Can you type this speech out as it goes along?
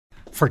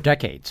For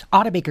decades,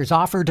 automakers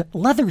offered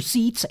leather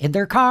seats in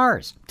their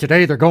cars.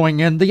 Today, they're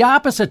going in the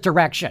opposite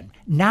direction.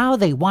 Now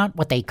they want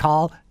what they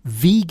call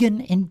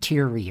vegan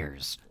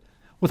interiors.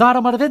 With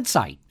Automotive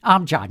Insight,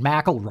 I'm John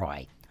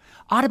McElroy.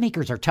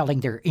 Automakers are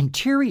telling their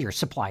interior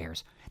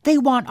suppliers they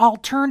want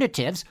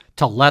alternatives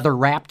to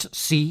leather-wrapped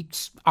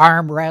seats,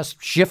 armrests,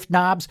 shift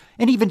knobs,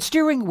 and even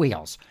steering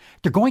wheels.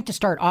 They're going to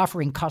start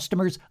offering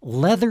customers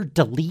leather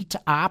delete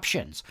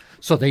options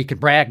so they can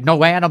brag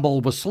no animal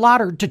was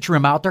slaughtered to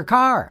trim out their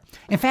car.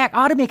 In fact,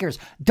 automakers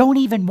don't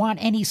even want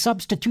any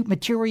substitute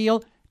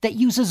material that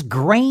uses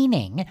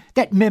graining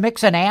that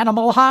mimics an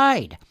animal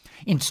hide.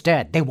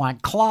 Instead, they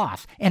want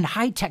cloth and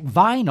high-tech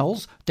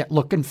vinyls that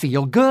look and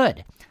feel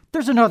good.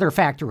 There's another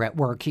factor at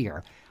work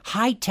here.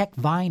 High-tech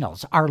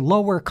vinyls are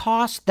lower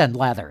cost than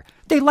leather.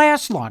 They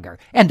last longer,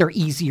 and they're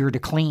easier to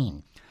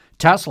clean.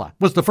 Tesla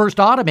was the first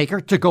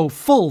automaker to go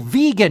full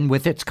vegan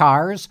with its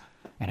cars,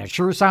 and it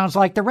sure sounds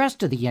like the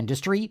rest of the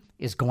industry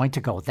is going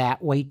to go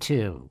that way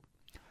too.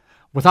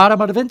 With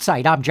Automotive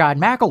Insight, I'm John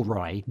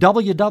McElroy,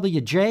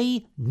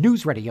 WWJ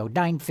News Radio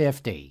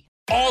 950.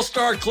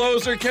 All-star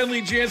closer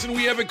Kenley Jansen,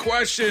 we have a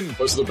question.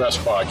 What's the best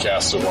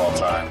podcast of all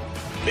time?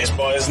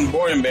 Baseball isn't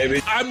boring,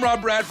 baby. I'm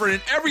Rob Bradford,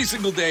 and every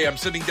single day I'm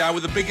sitting down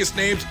with the biggest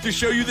names to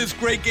show you this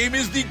great game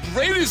is the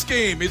greatest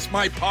game. It's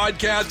my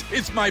podcast.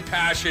 It's my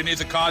passion. It's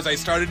a cause I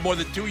started more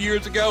than 2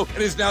 years ago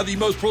and is now the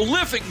most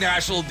prolific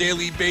national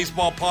daily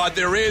baseball pod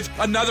there is.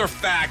 Another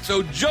fact,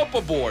 so jump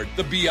aboard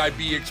the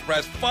BIB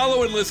Express.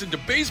 Follow and listen to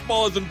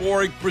Baseball Isn't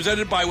Boring,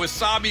 presented by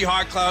Wasabi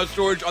Hot Cloud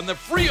Storage on the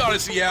free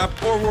Odyssey app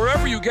or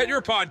wherever you get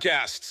your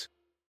podcasts.